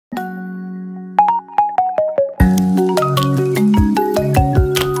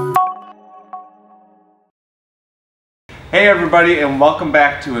Hey everybody, and welcome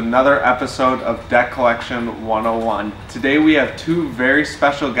back to another episode of Debt Collection 101. Today we have two very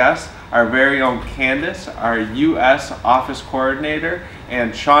special guests, our very own Candace, our U.S. Office Coordinator,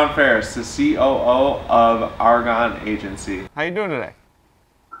 and Shawn Farris, the COO of Aargon Agency. How you doing today?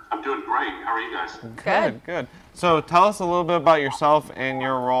 I'm doing great. How are you guys? Good. So tell us a little bit about yourself and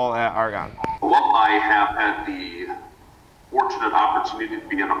your role at Aargon. Well, I have had the fortunate opportunity to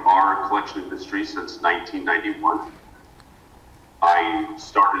be in our collection industry since 1991. I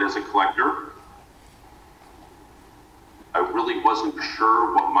started as a collector. I really wasn't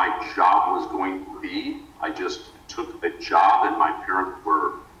sure what my job was going to be. I just took the job, and my parents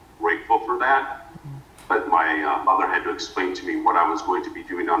were grateful for that. But my mother had to explain to me what I was going to be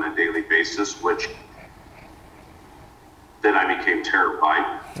doing on a daily basis, which then I became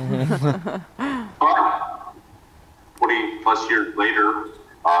terrified. But 20 plus years later,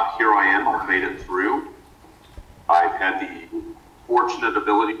 here I am. I've made it through. I've had the fortunate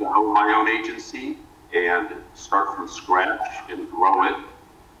ability to own my own agency and start from scratch and grow it.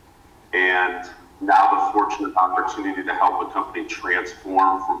 And now the fortunate opportunity to help a company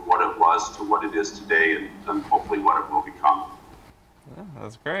transform from what it was to what it is today, and hopefully what it will become. Yeah,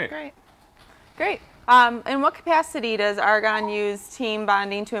 that's great. Great. In what capacity does Aargon use team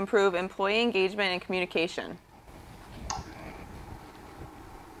bonding to improve employee engagement and communication?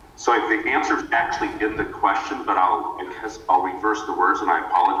 So the answer is actually in the question, but I'll reverse the words, and I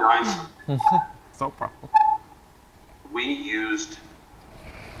apologize. No problem. We used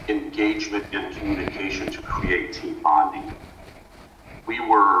engagement and communication to create team bonding.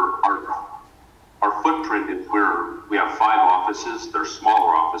 Our footprint is we have 5 offices. They're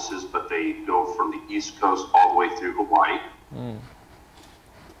smaller offices, but they go from the East Coast all the way through Hawaii.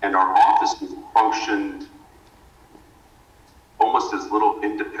 And our offices functioned almost as little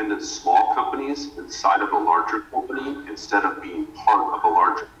independent small companies inside of a larger company, instead of being part of a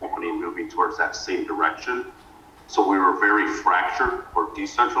larger company and moving towards that same direction. So we were very fractured or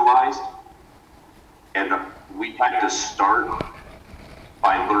decentralized, and we had to start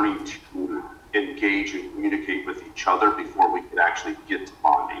by learning to engage and communicate with each other before we could actually get to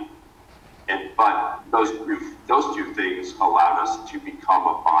bonding. But those two things allowed us to become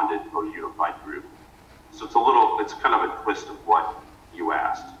a bonded or unified group. So it's kind of a twist of what you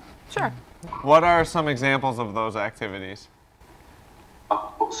asked. Sure. What are some examples of those activities?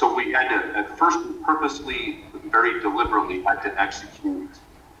 So we had to, at first, purposely, very deliberately, had to execute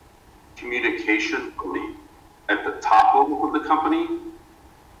communication at the top level of the company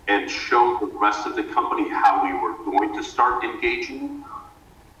and show the rest of the company how we were going to start engaging.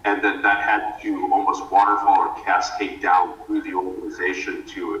 And then that had to almost waterfall or cascade down through the organization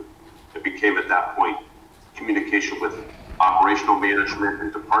it became at that point communication with operational management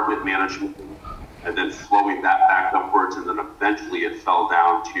and department management, and then flowing that back upwards, and then eventually it fell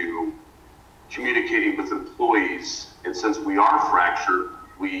down to communicating with employees. And since we are fractured,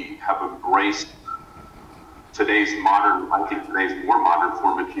 we have embraced today's more modern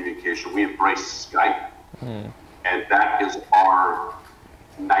form of communication. We embrace Skype, and that is our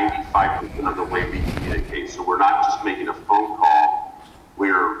 95% of the way we communicate. So we're not just making a phone call,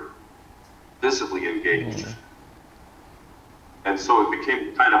 we're visibly engaged. And so it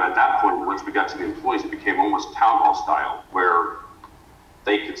became kind of, at that point, once we got to the employees, it became almost town hall style, where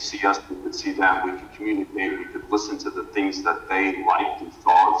they could see us, we could see them, we could communicate, we could listen to the things that they liked and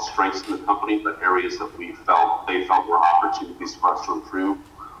saw as strengths in the company, but areas that they felt were opportunities for us to improve,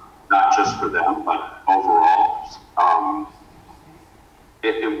 not just for them, but overall.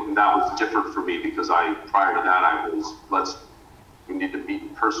 That was different for me, because prior to that, we need to meet in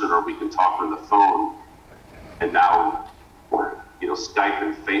person, or we can talk on the phone. And now, Skype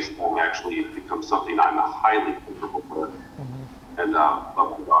and FaceTime actually becomes something I'm highly comfortable with. And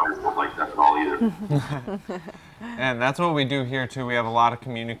my daughters don't like that at all either. And that's what we do here too. We have a lot of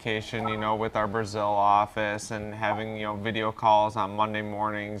communication, with our Brazil office, and having, video calls on Monday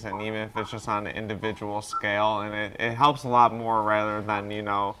mornings, and even if it's just on an individual scale, and it helps a lot more rather than,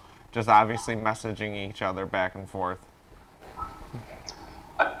 just obviously messaging each other back and forth.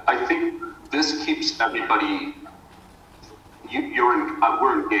 I think this keeps everybody,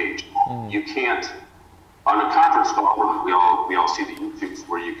 we're engaged. You can't, on a conference call, we all see the YouTubes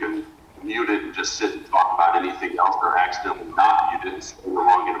where you can mute it and just sit and talk about anything else, or accidentally not mute it and say the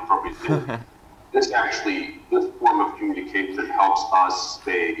wrong inappropriate thing. This form of communication helps us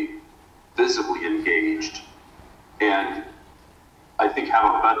stay visibly engaged, and I think have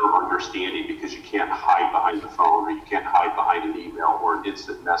a better understanding, because you can't hide behind the phone, or you can't hide behind an email or an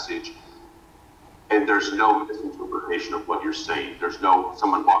instant message. And there's no misinterpretation of what you're saying. There's no,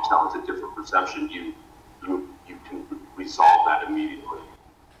 someone walks out with a different perception. You can resolve that immediately.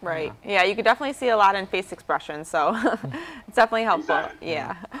 Right. Yeah, you could definitely see a lot in face expression, so it's definitely helpful. Exactly.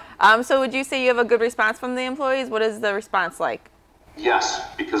 Yeah. So would you say you have a good response from the employees? What is the response like? Yes,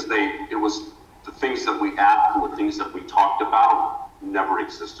 because it was the things that we asked and the things that we talked about never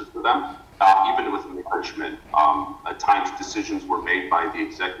existed for them. Even with management, at times decisions were made by the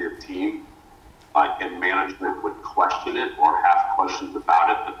executive team, and management would question it or have questions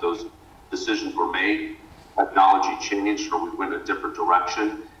about it, but those decisions were made. Technology changed, or we went a different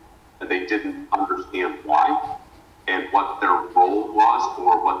direction, and they didn't understand why and what their role was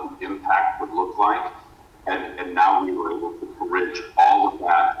or what the impact would look like. And now we were able to bridge all of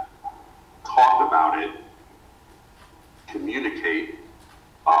that, talk about it, communicate,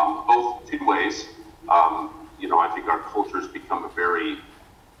 both two ways. I think our culture has become a very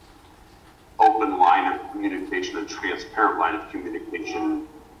open line of communication and transparent line of communication,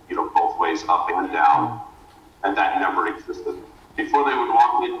 both ways, up and down. And that never existed. Before, they would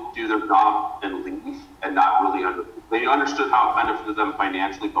walk in, do their job, and leave, and not really they understood how it benefited them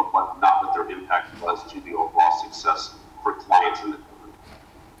financially, but not what their impact was to the overall success for clients in the company.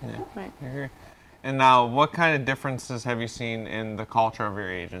 Yeah. Right. I agree. And now, what kind of differences have you seen in the culture of your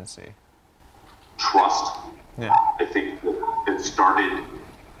agency? Trust. Yeah. I think that it started.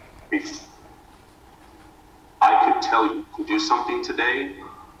 I could tell you to do something today,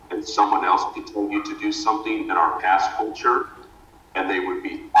 and someone else could tell you to do something in our past culture, and they would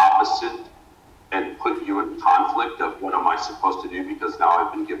be opposite and put you in conflict of what am I supposed to do, because now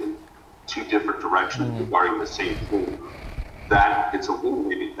I've been given two different directions regarding the same thing. That it's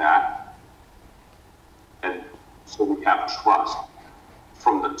eliminated that, and so we have trust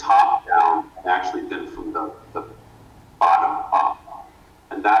from the top down, and actually then from the bottom up,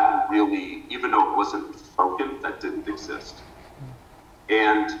 and that really, even though it wasn't spoken, that didn't exist.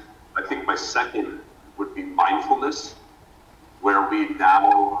 And I think my second would be mindfulness, where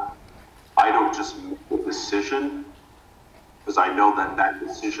I don't just make a decision, because I know that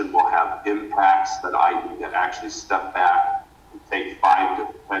decision will have impacts that I need to actually step back and take 5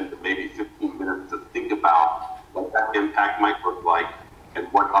 to 10 to maybe 15 minutes to think about what that impact might look like and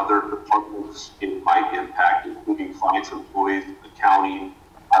what other departments it might impact, including clients, employees, accounting,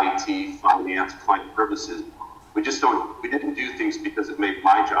 IT, finance, client services. We didn't do things because it made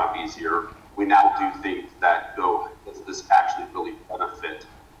my job easier. We now do things that go, does this actually really benefit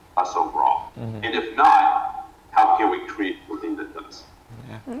us overall? And if not, how can we create something that does?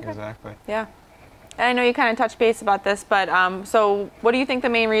 Yeah, exactly. Yeah. And I know you kind of touched base about this, but so what do you think the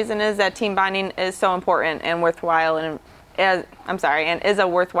main reason is that team bonding is so important and worthwhile, and is a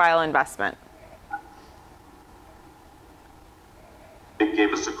worthwhile investment? It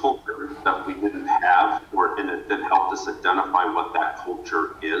gave us a culture that we didn't have, and it then helped us identify what that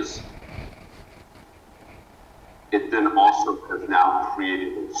culture is. It then also has now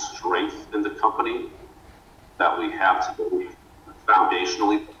created a strength in the company that we have today,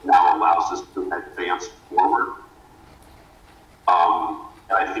 foundationally, now allows us to advance forward.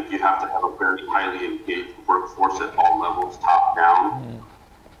 I think you have to have a very highly engaged workforce at all levels, top down,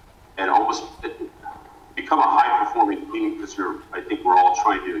 and almost become a high-performing team, because I think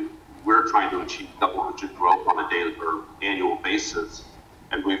we're trying to achieve double-digit growth on a daily or annual basis,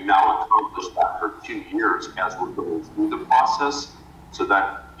 and we've now accomplished that for 2 years as we're going through the process. So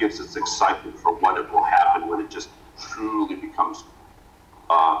that gives us excitement for what it will happen when it just truly becomes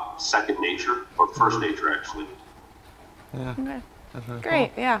second nature, or first nature, actually. Yeah. Okay. That's really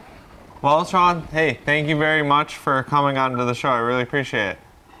Great. cool. Yeah. Well, Shawn, hey, thank you very much for coming on to the show. I really appreciate it.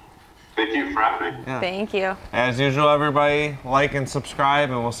 Thank you for having me. Yeah. Thank you. As usual, everybody, like and subscribe,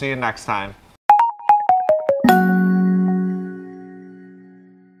 and we'll see you next time.